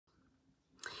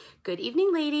Good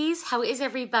evening, ladies. How is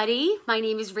everybody? My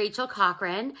name is Rachel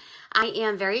Cochran. I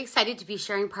am very excited to be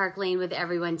sharing Park Lane with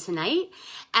everyone tonight.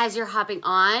 As you're hopping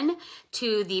on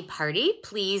to the party,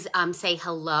 please say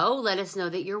hello. Let us know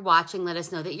that you're watching. Let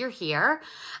us know that you're here.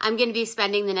 I'm going to be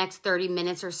spending the next 30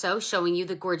 minutes or so showing you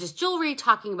the gorgeous jewelry,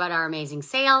 talking about our amazing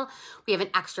sale. We have an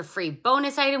extra free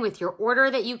bonus item with your order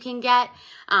that you can get.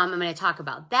 I'm going to talk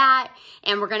about that,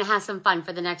 and we're going to have some fun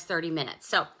for the next 30 minutes.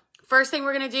 So first thing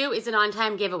we're going to do is an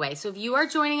on-time giveaway. So if you are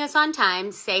joining us on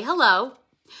time, say hello.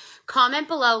 Comment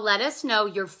below. Let us know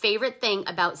your favorite thing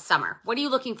about summer. What are you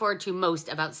looking forward to most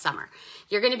about summer?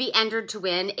 You're going to be entered to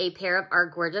win a pair of our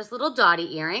gorgeous little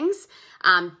dotty earrings.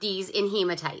 These in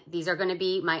hematite. These are going to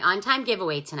be my on-time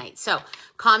giveaway tonight. So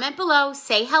comment below.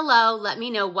 Say hello. Let me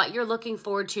know what you're looking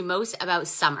forward to most about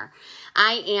summer.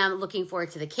 I am looking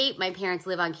forward to the Cape. My parents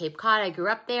live on Cape Cod. I grew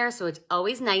up there, so it's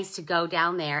always nice to go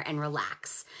down there and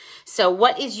relax. So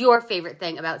what is your favorite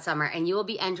thing about summer? And you will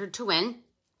be entered to win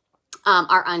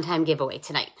our on-time giveaway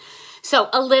tonight. So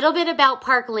a little bit about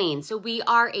Park Lane. So we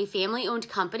are a family-owned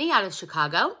company out of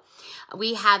Chicago.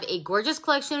 We have a gorgeous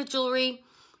collection of jewelry.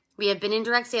 We have been in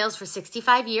direct sales for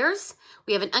 65 years.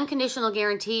 We have an unconditional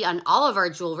guarantee on all of our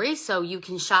jewelry, so you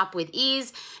can shop with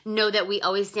ease. Know that we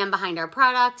always stand behind our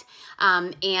product,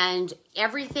 and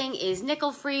everything is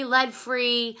nickel-free,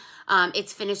 lead-free.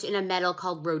 It's finished in a metal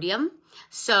called rhodium.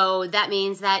 So that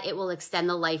means that it will extend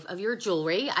the life of your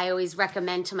jewelry. I always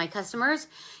recommend to my customers,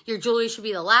 your jewelry should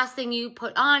be the last thing you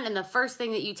put on and the first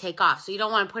thing that you take off. So you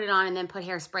don't want to put it on and then put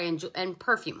hairspray and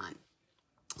perfume on.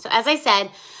 So as I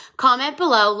said, comment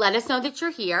below, let us know that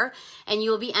you're here, and you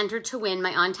will be entered to win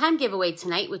my on-time giveaway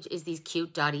tonight, which is these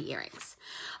cute dotty earrings.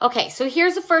 Okay, so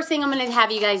here's the first thing I'm going to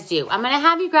have you guys do. I'm going to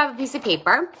have you grab a piece of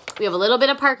paper. We have a little bit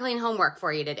of Park Lane homework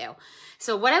for you to do.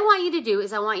 So what I want you to do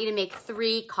is I want you to make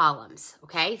 3 columns,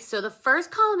 okay? So the first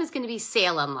column is going to be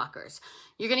sale unlockers.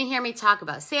 You're going to hear me talk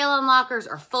about sale unlockers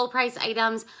or full price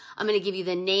items. I'm going to give you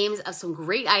the names of some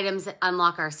great items that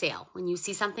unlock our sale. When you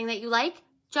see something that you like,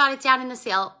 jot it down in the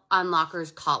sale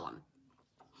unlockers column.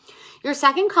 Your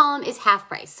second column is half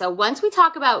price. So once we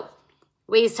talk about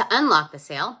ways to unlock the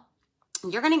sale,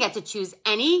 you're going to get to choose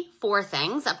any 4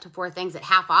 things, up to 4 things at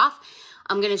half off.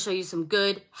 I'm going to show you some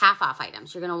good half off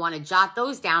items. You're going to want to jot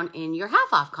those down in your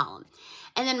half off column.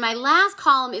 And then my last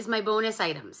column is my bonus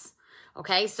items.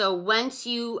 Okay, so once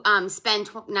you spend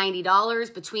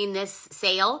 $90 between this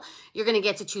sale, you're going to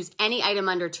get to choose any item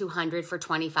under $200 for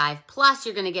 $25, plus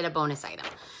you're going to get a bonus item.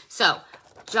 So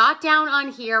jot down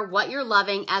on here what you're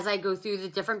loving as I go through the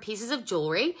different pieces of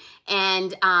jewelry,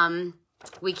 and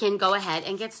we can go ahead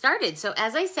and get started. So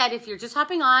as I said, if you're just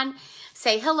hopping on,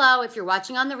 say hello. If you're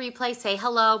watching on the replay, say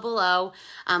hello below.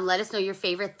 Let us know your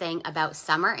favorite thing about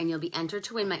summer, and you'll be entered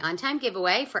to win my on-time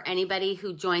giveaway for anybody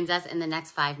who joins us in the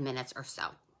next 5 minutes or so.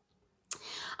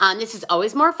 This is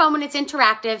always more fun when it's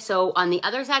interactive. So on the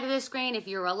other side of the screen, if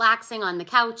you're relaxing on the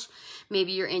couch,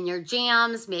 maybe you're in your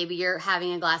jams, maybe you're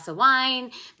having a glass of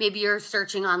wine, maybe you're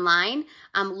searching online,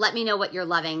 let me know what you're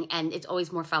loving, and it's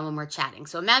always more fun when we're chatting.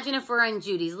 So imagine if we're in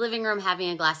Judy's living room having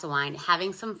a glass of wine,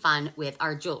 having some fun with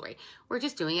our jewelry. We're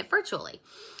just doing it virtually.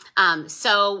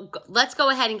 So let's go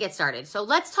ahead and get started. So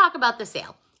let's talk about the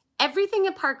sale. Everything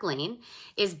at Park Lane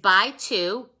is buy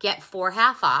 2, get 4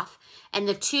 half off, and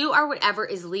the 2 are whatever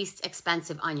is least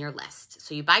expensive on your list.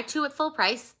 So you buy 2 at full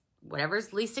price, whatever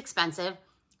is least expensive,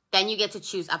 then you get to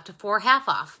choose up to 4 half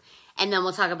off, and then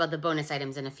we'll talk about the bonus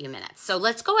items in a few minutes. So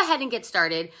let's go ahead and get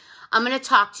started. I'm going to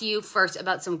talk to you first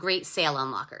about some great sale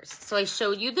unlockers. So I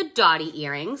showed you the dotty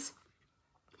earrings.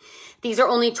 These are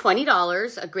only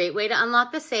 $20, a great way to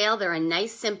unlock the sale. They're a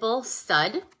nice, simple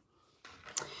stud.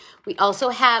 We also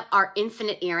have our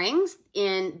infinite earrings,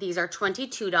 and these are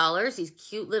 $22. These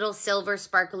cute little silver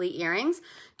sparkly earrings,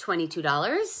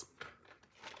 $22.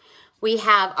 We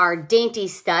have our dainty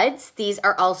studs. These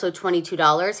are also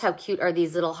 $22. How cute are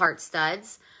these little heart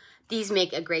studs? These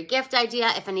make a great gift idea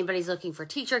if anybody's looking for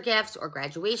teacher gifts or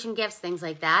graduation gifts, things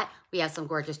like that. We have some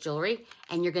gorgeous jewelry,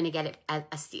 and you're going to get it at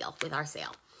a steal with our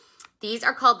sale. These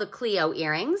are called the Clio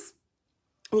earrings.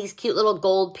 These cute little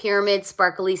gold pyramid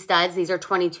sparkly studs, these are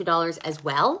 $22 as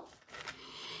well.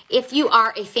 If you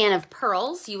are a fan of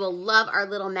pearls, you will love our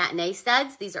little matinee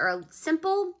studs. These are a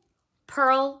simple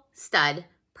pearl stud,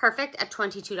 perfect at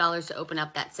 $22 to open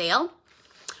up that sale.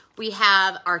 We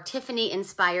have our Tiffany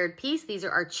inspired piece. These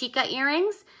are our Chica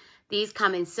earrings. These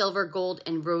come in silver, gold,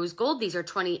 and rose gold. These are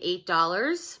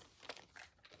 $28.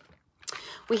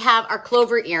 We have our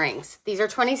Clover earrings. These are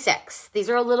 $26. These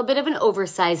are a little bit of an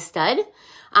oversized stud.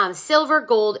 Silver,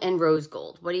 gold, and rose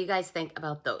gold. What do you guys think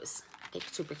about those? I think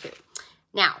super cute.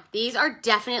 Now, these are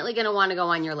definitely going to want to go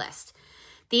on your list.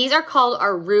 These are called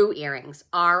our Roo earrings,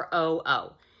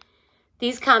 R-O-O.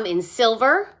 These come in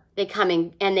silver, they come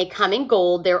in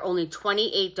gold. They're only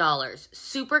 $28.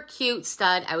 Super cute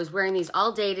stud. I was wearing these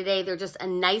all day today. They're just a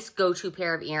nice go-to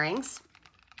pair of earrings.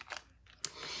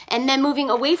 And then moving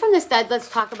away from the stud, let's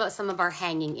talk about some of our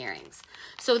hanging earrings.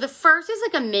 So the first is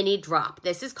like a mini drop.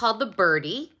 This is called the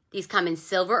Birdie. These come in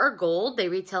silver or gold. They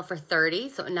retail for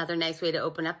 $30, so another nice way to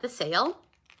open up the sale.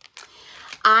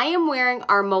 I am wearing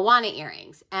our Moana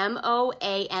earrings,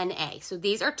 M-O-A-N-A. So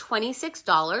these are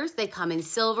 $26. They come in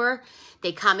silver.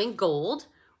 They come in gold.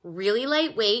 Really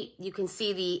lightweight. You can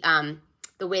see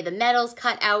the way the metal's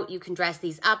cut out. You can dress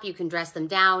these up. You can dress them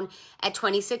down. At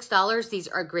 $26, these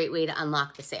are a great way to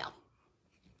unlock the sale.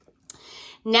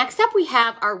 Next up, we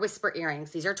have our Whisper earrings.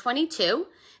 These are $22.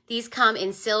 These come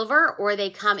in silver or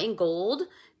they come in gold.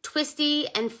 Twisty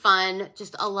and fun,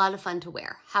 just a lot of fun to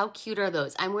wear. How cute are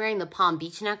those? I'm wearing the Palm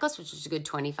Beach necklace, which is a good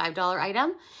 $25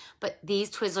 item, but these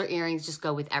Twizzler earrings just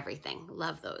go with everything.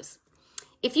 Love those.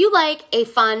 If you like a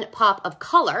fun pop of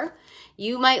color,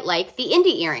 you might like the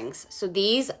Indie earrings. So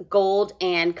these gold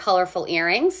and colorful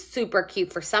earrings, super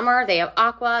cute for summer. They have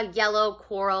aqua, yellow,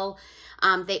 coral.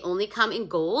 They only come in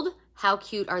gold. How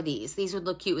cute are these? These would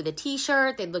look cute with a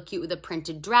t-shirt. They'd look cute with a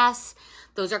printed dress.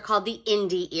 Those are called the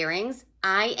Indie earrings,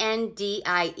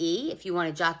 I-N-D-I-E, if you want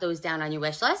to jot those down on your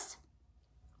wish list.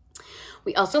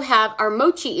 We also have our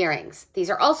Mochi earrings. These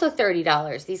are also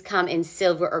 $30. These come in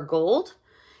silver or gold.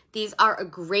 These are a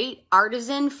great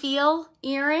artisan feel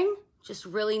earring. Just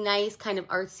really nice, kind of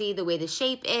artsy, the way the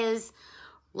shape is,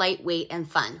 lightweight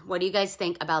and fun. What do you guys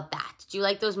think about that? Do you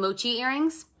like those Mochi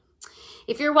earrings?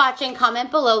 If you're watching, comment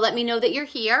below. Let me know that you're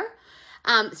here.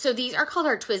 So these are called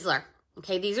our Twizzler.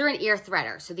 Okay, these are an ear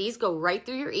threader. So these go right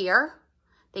through your ear.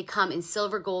 They come in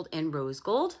silver, gold, and rose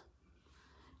gold.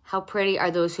 How pretty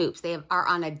are those hoops? They are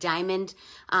on a diamond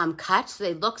cut, so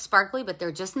they look sparkly, but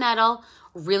they're just metal.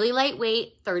 Really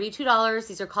lightweight, $32.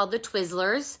 These are called the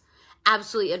Twizzlers.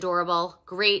 Absolutely adorable.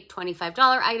 Great $25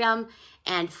 item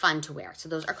and fun to wear. So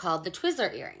those are called the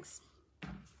Twizzler earrings.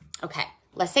 Okay,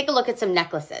 let's take a look at some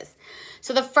necklaces.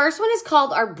 So the first one is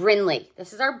called our Brinley.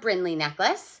 This is our Brinley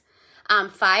necklace.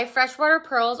 5 freshwater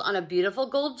pearls on a beautiful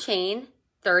gold chain,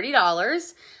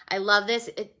 $30. I love this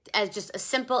as just a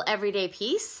simple everyday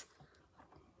piece.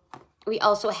 We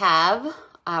also have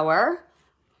our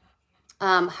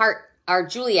our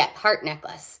Juliet heart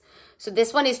necklace. So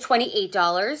this one is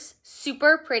 $28.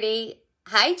 Super pretty.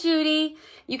 Hi, Judy.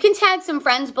 You can tag some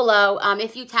friends below.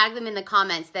 If you tag them in the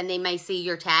comments, then they might see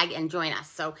your tag and join us.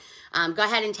 So go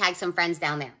ahead and tag some friends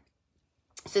down there.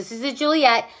 So this is a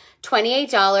Juliet,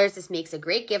 $28. This makes a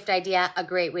great gift idea, a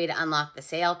great way to unlock the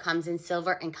sale. Comes in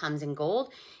silver and comes in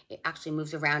gold. It actually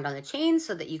moves around on the chain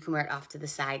so that you can wear it off to the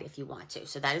side if you want to.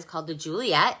 So that is called the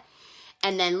Juliet.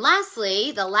 And then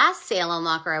lastly, the last sale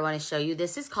unlocker I want to show you,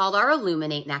 this is called our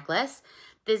Illuminate necklace.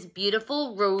 This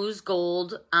beautiful rose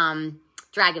gold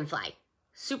dragonfly.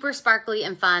 Super sparkly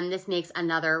and fun. This makes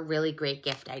another really great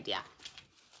gift idea.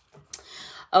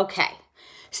 Okay.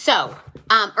 So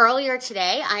earlier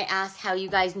today, I asked how you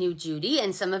guys knew Judy,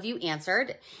 and some of you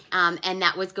answered, and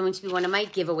that was going to be one of my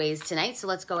giveaways tonight. So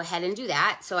let's go ahead and do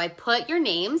that. So I put your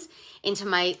names into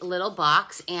my little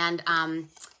box and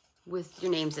with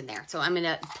your names in there. So I'm going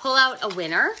to pull out a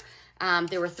winner.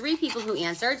 There were 3 people who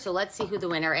answered, so let's see who the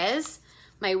winner is.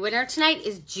 My winner tonight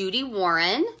is Judy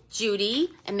Warren. Judy,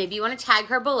 and maybe you want to tag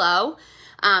her below.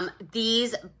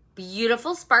 These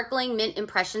beautiful sparkling mint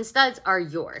impression studs are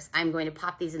yours. I'm going to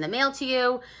pop these in the mail to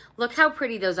you. Look how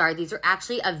pretty those are. These are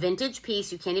actually a vintage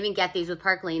piece. You can't even get these with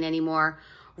Park Lane anymore.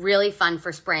 Really fun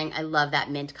for spring. I love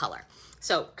that mint color.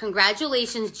 So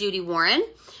congratulations, Judy Warren,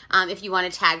 if you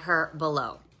want to tag her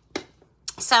below.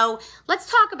 So let's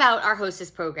talk about our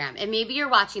hostess program, and maybe you're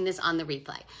watching this on the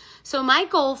replay. So my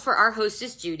goal for our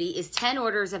hostess Judy is 10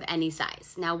 orders of any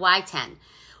size. Now, why 10?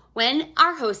 When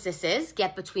our hostesses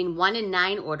get between 1 and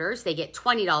 9 orders, they get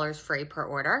 $20 free per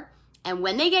order. And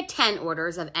when they get 10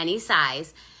 orders of any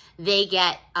size, they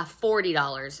get a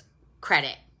 $40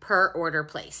 credit per order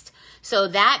placed. So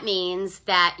that means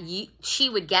that she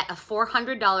would get a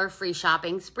 $400 free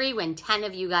shopping spree when 10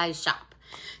 of you guys shop.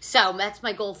 So that's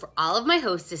my goal for all of my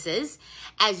hostesses.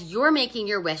 As you're making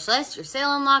your wish list, your sale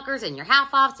unlockers and your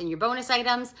half offs and your bonus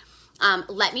items,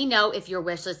 let me know if your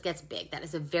wish list gets big. That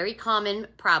is a very common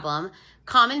problem,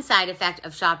 common side effect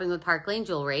of shopping with Park Lane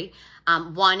Jewelry,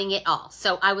 wanting it all.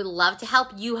 So I would love to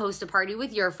help you host a party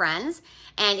with your friends.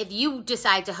 And if you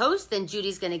decide to host, then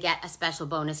Judy's going to get a special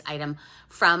bonus item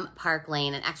from Park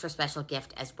Lane, an extra special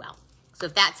gift as well. So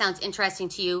if that sounds interesting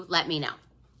to you, let me know.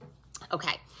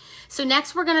 Okay. So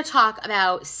next we're gonna talk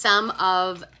about some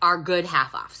of our good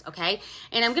half-offs, okay?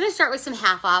 And I'm gonna start with some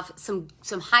half-off, some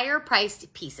higher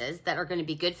priced pieces that are gonna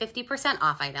be good 50%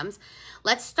 off items.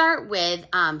 Let's start with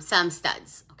some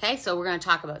studs, okay? So we're gonna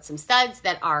talk about some studs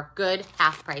that are good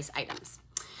half-price items.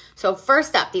 So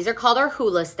first up, these are called our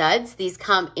hula studs. These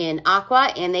come in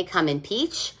aqua and they come in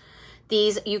peach.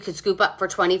 These you could scoop up for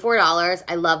 $24.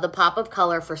 I love the pop of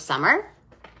color for summer.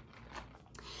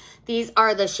 These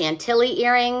are the Chantilly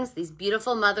earrings, these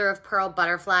beautiful mother of pearl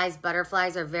butterflies.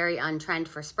 Butterflies are very on trend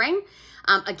for spring.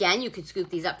 Again, you could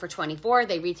scoop these up for $24.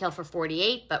 They retail for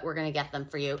 $48, but we're gonna get them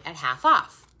for you at half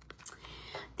off.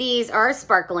 These are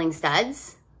sparkling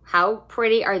studs. How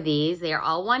pretty are these? They are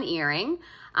all one earring.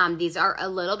 These are a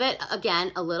little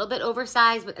bit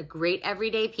oversized, but a great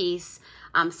everyday piece.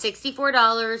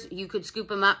 $64, you could scoop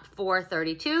them up for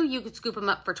 $32. You could scoop them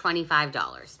up for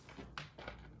 $25.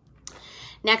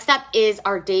 Next up is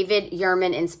our David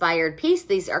Yurman inspired piece.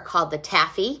 These are called the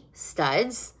Taffy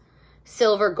studs.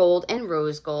 Silver, gold, and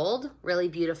rose gold. Really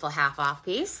beautiful half off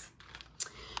piece.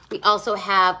 We also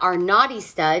have our Knotty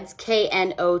studs,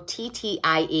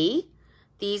 Knottie.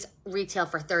 These retail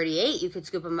for $38. You could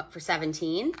scoop them up for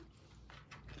 $17.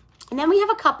 And then we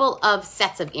have a couple of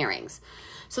sets of earrings.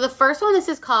 So the first one, this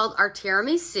is called our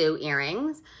tiramisu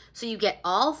earrings. So you get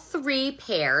all 3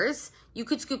 pairs. You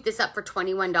could scoop this up for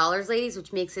 $21, ladies,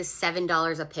 which makes this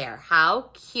 $7 a pair. How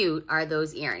cute are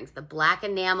those earrings? The black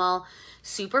enamel,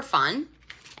 super fun.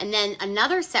 And then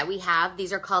another set we have,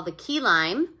 these are called the Key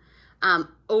Lime,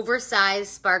 oversized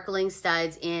sparkling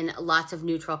studs in lots of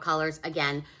neutral colors.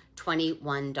 Again,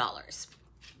 $21.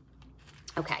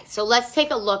 Okay, so let's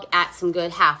take a look at some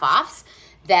good half-offs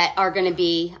that are gonna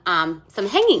be some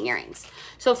hanging earrings.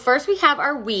 So first we have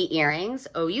our OUI earrings,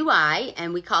 O-U-I,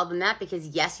 and we call them that because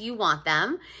yes, you want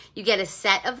them. You get a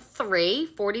set of 3,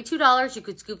 $42. You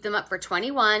could scoop them up for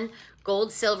 $21,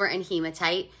 gold, silver, and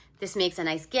hematite. This makes a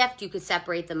nice gift. You could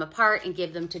separate them apart and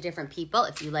give them to different people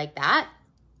if you like that.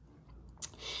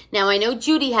 Now I know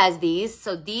Judy has these,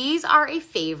 so these are a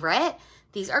favorite.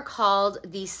 These are called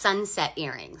the sunset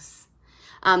earrings.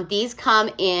 These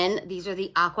are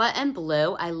the aqua and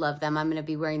blue. I love them. I'm gonna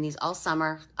be wearing these all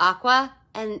summer. Aqua,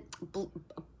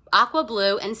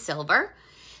 blue, and silver.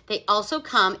 They also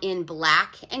come in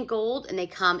black and gold, and they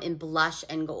come in blush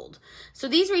and gold. So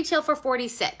these retail for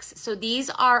 $46. So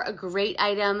these are a great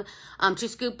item to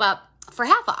scoop up for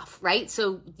half off, right?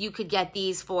 So you could get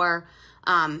these for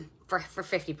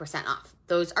 50% off.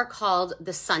 Those are called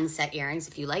the sunset earrings.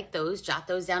 If you like those, jot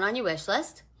those down on your wish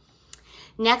list.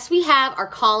 Next, we have our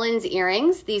Collins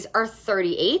earrings. These are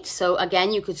 $38. So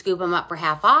again, you could scoop them up for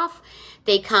half off.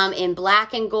 They come in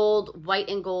black and gold, white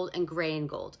and gold, and gray and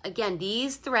gold. Again,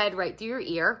 these thread right through your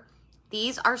ear.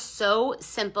 These are so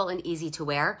simple and easy to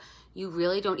wear. You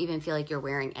really don't even feel like you're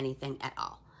wearing anything at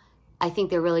all. I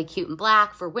think they're really cute in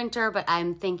black for winter, but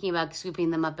I'm thinking about scooping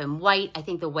them up in white. I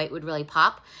think the white would really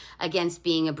pop against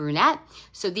being a brunette.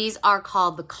 So these are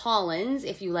called the Collins.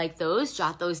 If you like those,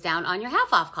 jot those down on your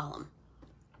half off column.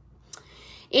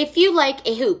 If you like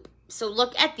a hoop, so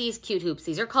look at these cute hoops.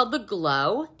 These are called the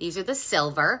Glow. These are the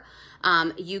silver.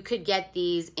 You could get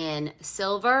these in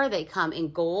silver. They come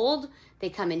in gold. They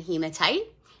come in hematite.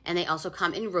 And they also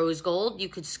come in rose gold. You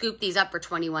could scoop these up for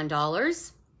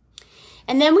 $21.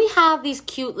 And then we have these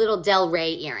cute little Del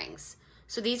Rey earrings.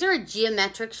 So these are a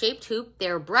geometric shaped hoop.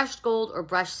 They're brushed gold or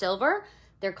brushed silver.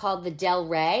 They're called the Del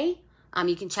Rey.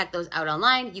 You can check those out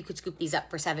online. You could scoop these up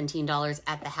for $17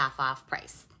 at the half off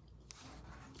price.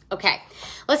 Okay,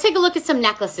 let's take a look at some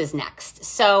necklaces next.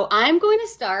 So I'm going to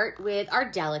start with our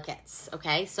delicates,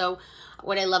 okay? So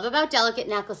what I love about delicate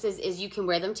necklaces is you can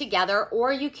wear them together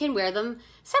or you can wear them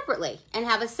separately and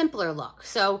have a simpler look.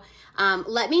 So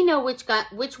let me know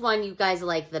which one you guys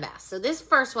like the best. So this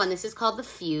first one, this is called the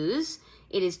Fuse.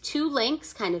 It is 2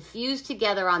 links kind of fused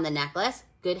together on the necklace,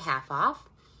 good half off.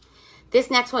 This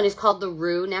next one is called the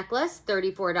Rue necklace,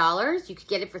 $34. You could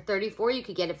get it for $34, you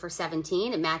could get it for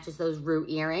 $17. It matches those Rue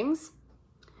earrings.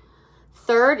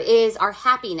 Third is our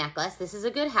Happy necklace. This is a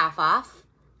good half off,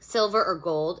 silver or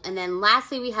gold. And then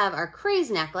lastly, we have our Craze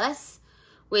necklace,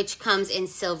 which comes in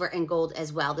silver and gold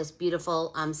as well. This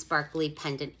beautiful sparkly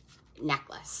pendant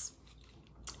necklace.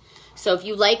 So if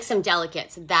you like some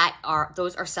delicates,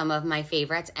 those are some of my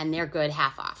favorites and they're good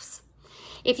half offs.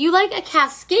 If you like a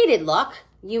cascaded look,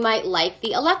 you might like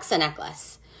the Alexa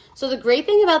necklace. So the great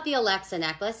thing about the Alexa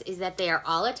necklace is that they are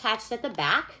all attached at the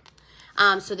back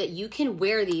so that you can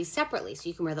wear these separately. So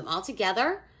you can wear them all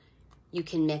together. You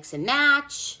can mix and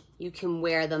match. You can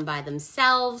wear them by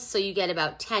themselves. So you get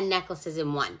about 10 necklaces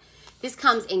in one. This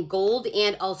comes in gold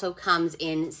and also comes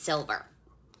in silver.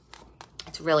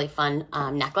 It's a really fun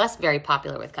necklace, very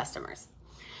popular with customers.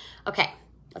 Okay,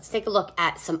 let's take a look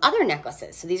at some other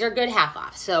necklaces. So these are good half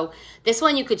off. So this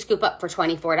one you could scoop up for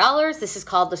 $24. This is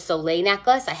called the Soleil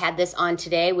necklace. I had this on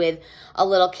today with a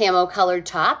little camo colored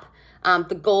top.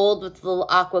 The gold with the little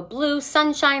aqua blue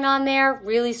sunshine on there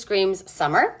really screams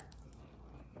summer.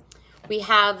 We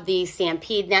have the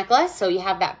Stampede necklace. So you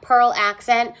have that pearl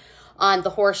accent on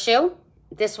the horseshoe.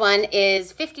 This one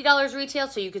is $50 retail,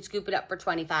 so you could scoop it up for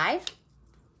 $25.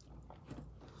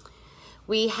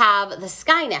 We have the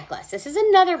Sky necklace. This is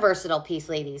another versatile piece,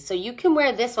 ladies. So you can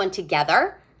wear this one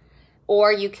together,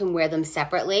 or you can wear them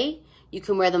separately. You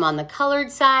can wear them on the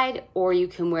colored side, or you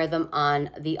can wear them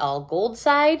on the all gold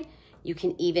side. You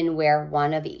can even wear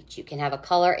one of each. You can have a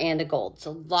color and a gold.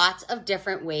 So lots of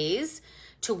different ways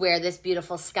to wear this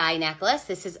beautiful Sky necklace.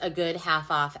 This is a good half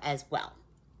off as well.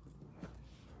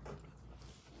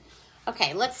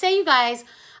 Okay, let's say you guys,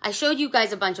 I showed you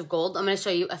guys a bunch of gold. I'm going to show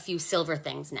you a few silver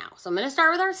things now. So I'm going to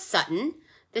start with our Sutton.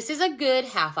 This is a good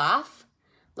half off.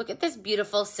 Look at this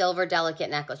beautiful silver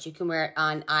delicate necklace. You can wear it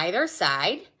on either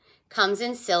side. Comes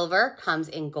in silver, comes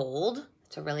in gold.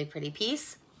 It's a really pretty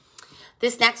piece.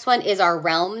 This next one is our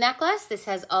Realm necklace. This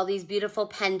has all these beautiful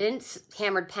pendants,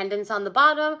 hammered pendants on the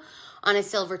bottom on a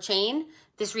silver chain.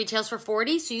 This retails for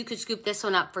 $40, so you could scoop this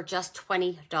one up for just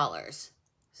 $20.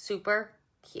 Super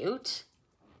cute.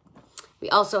 We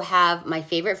also have my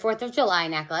favorite 4th of July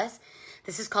necklace.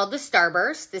 This is called the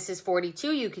Starburst. This is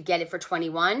 $42. You could get it for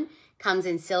 $21. Comes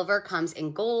in silver, comes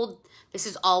in gold. This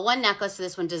is all one necklace, so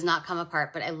this one does not come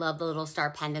apart, but I love the little star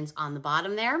pendants on the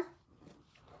bottom there.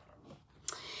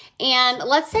 And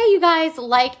let's say you guys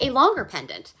like a longer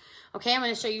pendant. Okay, I'm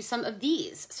going to show you some of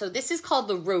these. So this is called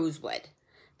the Rosewood.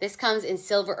 This comes in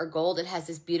silver or gold. It has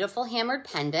this beautiful hammered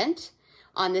pendant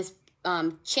on this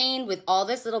chain with all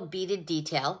this little beaded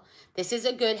detail. This is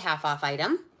a good half off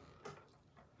item.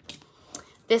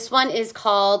 This one is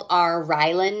called our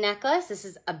Ryland necklace. This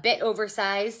is a bit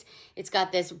oversized. It's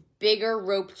got this bigger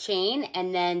rope chain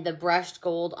and then the brushed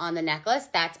gold on the necklace.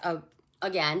 That's,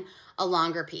 again, a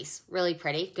longer piece. Really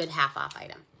pretty. Good half off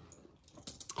item.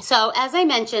 So as I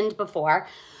mentioned before,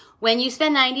 when you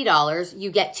spend $90, you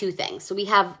get two things. So we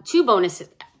have two bonuses.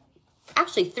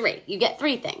 Actually, three. You get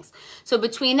three things. So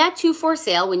between that 2-for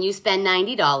sale, when you spend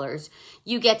 $90,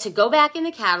 you get to go back in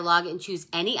the catalog and choose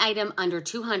any item under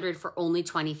 $200 for only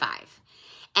 $25.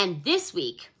 And this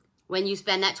week, when you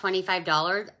spend that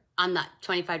 $25 on that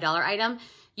 $25 item,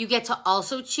 you get to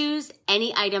also choose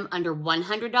any item under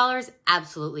 $100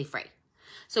 absolutely free.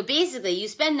 So basically, you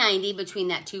spend $90 between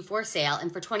that 2-for sale,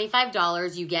 and for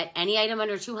 $25, you get any item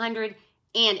under $200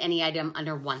 and any item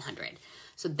under $100.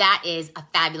 So that is a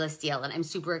fabulous deal, and I'm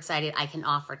super excited I can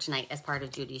offer tonight as part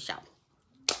of Judy's show.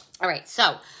 All right,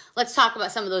 so let's talk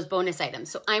about some of those bonus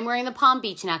items. So I'm wearing the Palm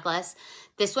Beach necklace.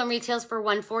 This one retails for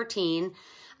 $114.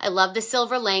 I love the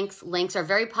silver links. Links are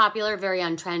very popular, very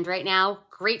on trend right now.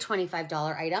 Great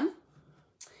 $25 item.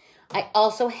 I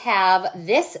also have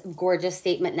this gorgeous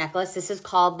statement necklace. This is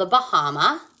called the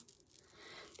Bahama.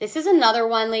 This is another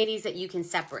one, ladies, that you can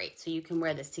separate. So you can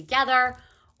wear this together,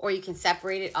 or you can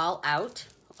separate it all out.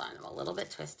 Hold on, I'm a little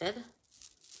bit twisted.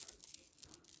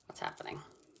 What's happening?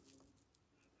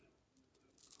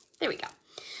 There we go.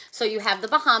 So you have the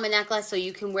Bahama necklace, so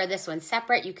you can wear this one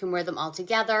separate. You can wear them all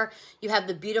together. You have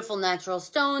the beautiful natural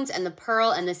stones and the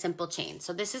pearl and the simple chain.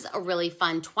 So this is a really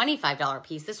fun $25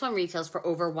 piece. This one retails for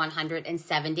over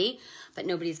 $170, but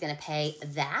nobody's gonna pay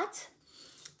that.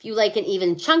 If you like an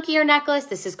even chunkier necklace,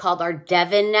 this is called our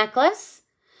Devon necklace.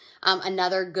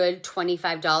 Another good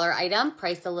 $25 item,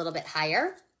 priced a little bit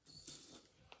higher.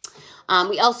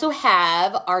 We also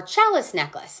have our Chalice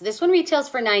necklace. This one retails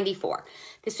for $94.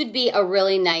 This would be a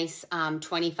really nice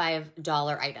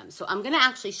 $25 item. So I'm going to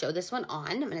actually show this one on.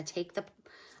 I'm going to take the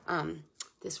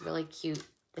this really cute,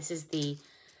 this is the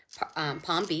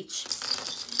Palm Beach.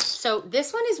 So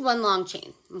this one is one long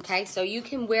chain, okay? So you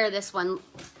can wear this one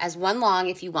as one long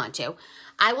if you want to.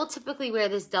 I will typically wear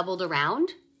this doubled around.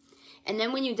 And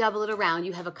then when you double it around,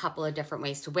 you have a couple of different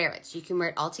ways to wear it. So you can wear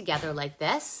it all together like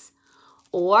this,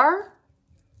 or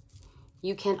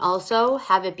you can also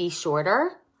have it be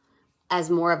shorter as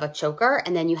more of a choker,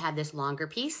 and then you have this longer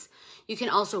piece. You can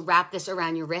also wrap this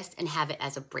around your wrist and have it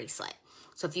as a bracelet.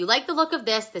 So if you like the look of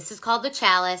this, this is called the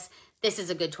Chalice. This is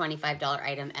a good $25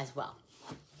 item as well.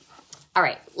 All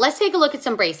right, let's take a look at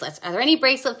some bracelets. Are there any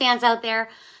bracelet fans out there?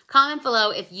 Comment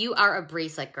below if you are a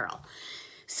bracelet girl.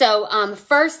 So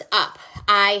first up,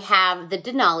 I have the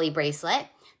Denali bracelet.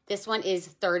 This one is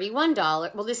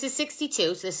 $31. Well, this is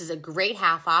 $62, so this is a great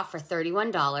half off for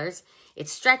 $31.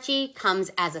 It's stretchy,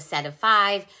 comes as a set of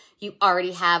 5. You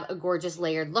already have a gorgeous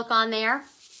layered look on there.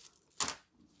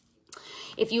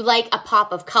 If you like a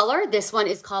pop of color, this one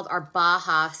is called our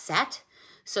Baja set.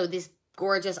 So this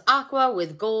gorgeous aqua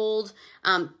with gold.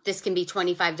 This can be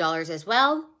 $25 as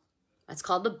well. That's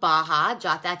called the Baja.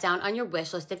 Jot that down on your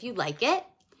wish list if you like it.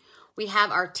 We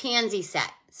have our Tansy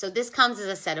set. So this comes as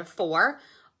a set of 4.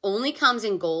 Only comes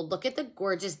in gold. Look at the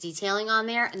gorgeous detailing on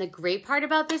there. And the great part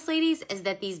about this, ladies, is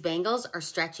that these bangles are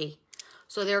stretchy.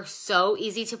 So they're so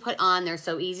easy to put on. They're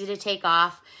so easy to take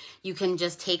off. You can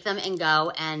just take them and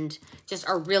go, and just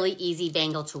a really easy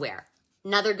bangle to wear.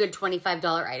 Another good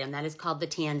 $25 item. That is called the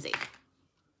Tansy.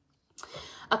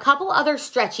 A couple other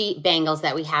stretchy bangles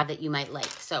that we have that you might like.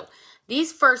 So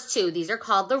these first 2, these are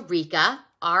called the Rica.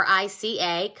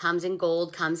 R-I-C-A, comes in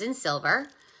gold, comes in silver.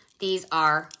 These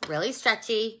are really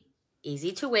stretchy,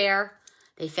 easy to wear.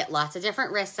 They fit lots of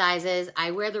different wrist sizes.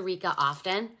 I wear the Rica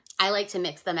often. I like to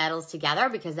mix the metals together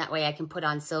because that way I can put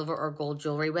on silver or gold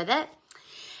jewelry with it.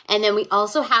 And then we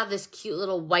also have this cute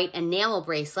little white enamel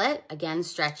bracelet. Again,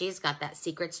 stretchy. It's got that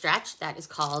secret stretch. That is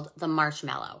called the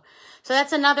Marshmallow. So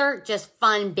that's another just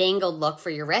fun bangled look for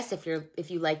your wrist if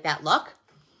you like that look.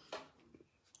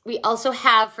 We also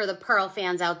have, for the pearl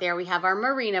fans out there, we have our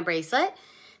Marina bracelet.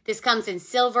 This comes in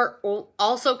silver,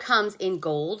 also comes in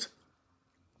gold.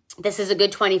 This is a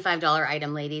good $25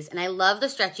 item, ladies. And I love the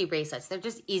stretchy bracelets. They're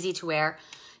just easy to wear.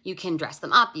 You can dress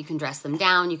them up, you can dress them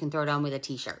down, you can throw it on with a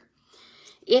t-shirt.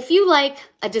 If you like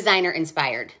a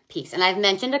designer-inspired piece, and I've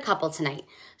mentioned a couple tonight.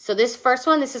 So this first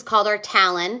one, this is called our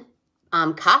Talon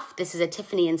cuff. This is a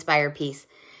Tiffany-inspired piece.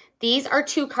 These are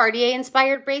 2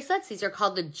 Cartier-inspired bracelets. These are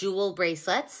called the jewel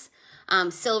bracelets.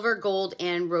 Silver, gold,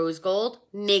 and rose gold.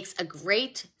 Makes a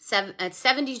great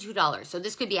 $72. So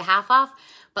this could be a half off,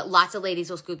 but lots of ladies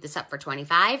will scoop this up for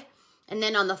 $25. And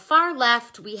then on the far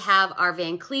left, we have our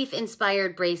Van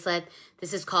Cleef-inspired bracelet.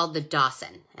 This is called the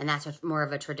Dawson, and that's more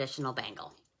of a traditional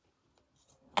bangle.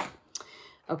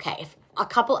 Okay, a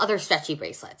couple other stretchy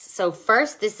bracelets. So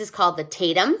first, this is called the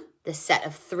Tatum, the set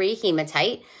of 3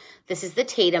 hematite. This is the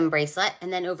Tatum bracelet.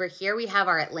 And then over here, we have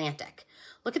our Atlantic.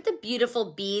 Look at the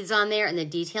beautiful beads on there and the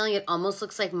detailing. It almost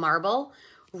looks like marble.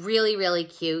 Really, really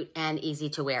cute and easy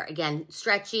to wear. Again,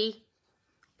 stretchy,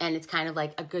 and it's kind of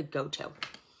like a good go-to.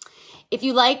 If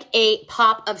you like a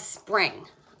pop of spring,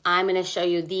 I'm going to show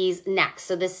you these next.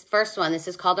 So this first one, this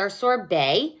is called our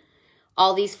Sorbet.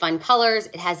 All these fun colors.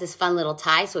 It has this fun little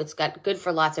tie, so it's got good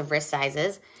for lots of wrist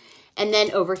sizes. And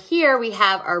then over here, we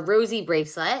have our Rosy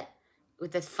bracelet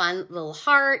with this fun little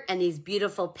heart and these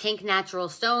beautiful pink natural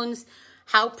stones.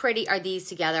 How pretty are these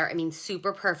together? I mean,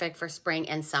 super perfect for spring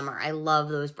and summer. I love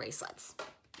those bracelets.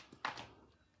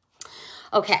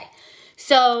 Okay,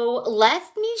 so let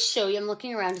me show you. I'm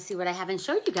looking around to see what I haven't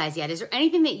showed you guys yet. Is there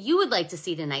anything that you would like to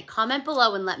see tonight? Comment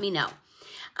below and let me know.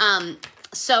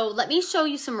 So let me show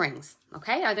you some rings,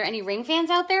 okay? Are there any ring fans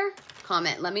out there?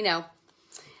 Comment, let me know.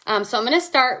 So I'm going to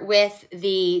start with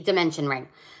the Dimension ring.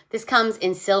 This comes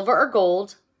in silver or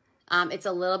gold. It's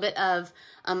a little bit of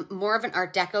more of an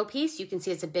Art Deco piece. You can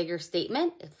see it's a bigger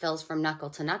statement. It fills from knuckle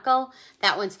to knuckle.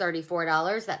 That one's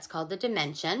 $34. That's called the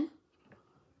Dimension.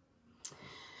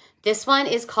 This one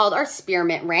is called our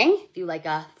Spearmint ring. If you like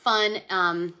a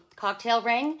fun cocktail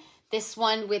ring, this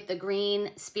one with the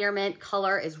green spearmint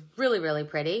color is really, really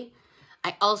pretty.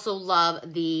 I also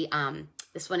love the,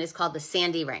 this one is called the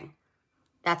Sandy ring.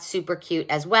 That's super cute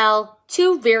as well.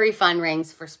 2 very fun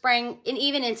rings for spring and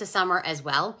even into summer as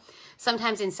well.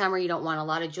 Sometimes in summer you don't want a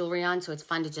lot of jewelry on, so it's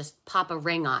fun to just pop a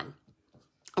ring on.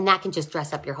 And that can just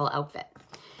dress up your whole outfit.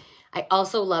 I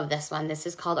also love this one. This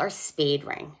is called our Spade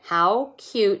ring. How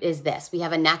cute is this? We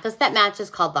have a necklace that matches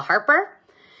called the Harper.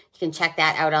 You can check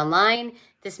that out online.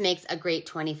 This makes a great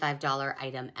 $25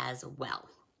 item as well.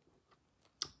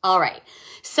 All right,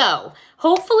 so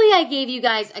hopefully I gave you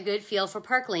guys a good feel for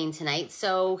Park Lane tonight.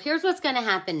 So here's what's going to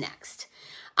happen next.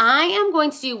 I am going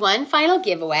to do one final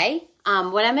giveaway.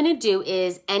 What I'm going to do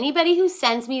is anybody who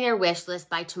sends me their wish list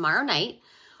by tomorrow night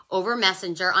over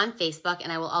Messenger on Facebook,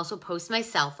 and I will also post my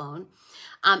cell phone.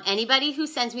 Anybody who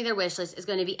sends me their wish list is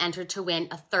going to be entered to win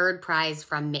a 3rd prize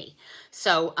from me.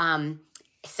 So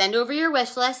send over your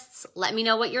wish lists. Let me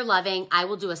know what you're loving. I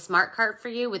will do a smart cart for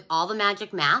you with all the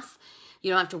magic math. You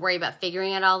don't have to worry about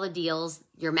figuring out all the deals.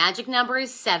 Your magic number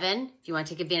is 7 if you want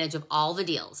to take advantage of all the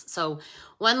deals. So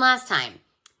one last time,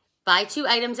 buy 2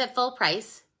 items at full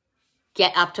price,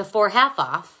 get up to 4 half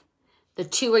off. The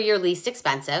 2 are your least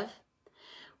expensive.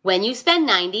 When you spend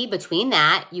 $90, between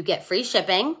that, you get free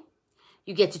shipping.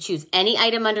 You get to choose any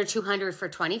item under $200 for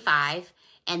 $25.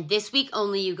 And this week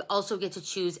only, you also get to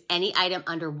choose any item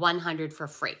under $100 for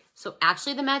free. So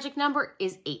actually the magic number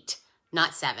is 8.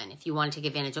 Not 7. If you want to take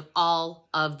advantage of all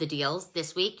of the deals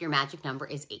this week, your magic number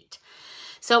is 8.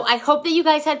 So I hope that you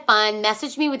guys had fun.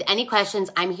 Message me with any questions.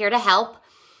 I'm here to help.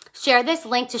 Share this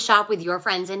link to shop with your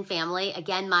friends and family.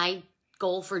 Again, my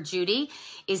goal for Judy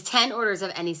is 10 orders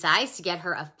of any size to get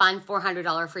her a fun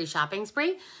 $400 free shopping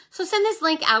spree. So send this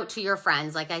link out to your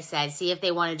friends. Like I said, see if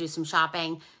they want to do some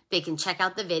shopping. They can check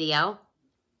out the video.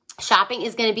 Shopping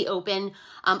is going to be open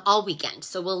all weekend.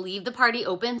 So we'll leave the party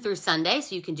open through Sunday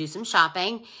so you can do some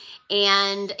shopping.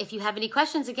 And if you have any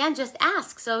questions, again, just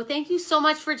ask. So thank you so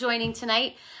much for joining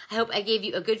tonight. I hope I gave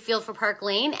you a good feel for Park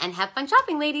Lane, and have fun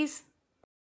shopping, ladies.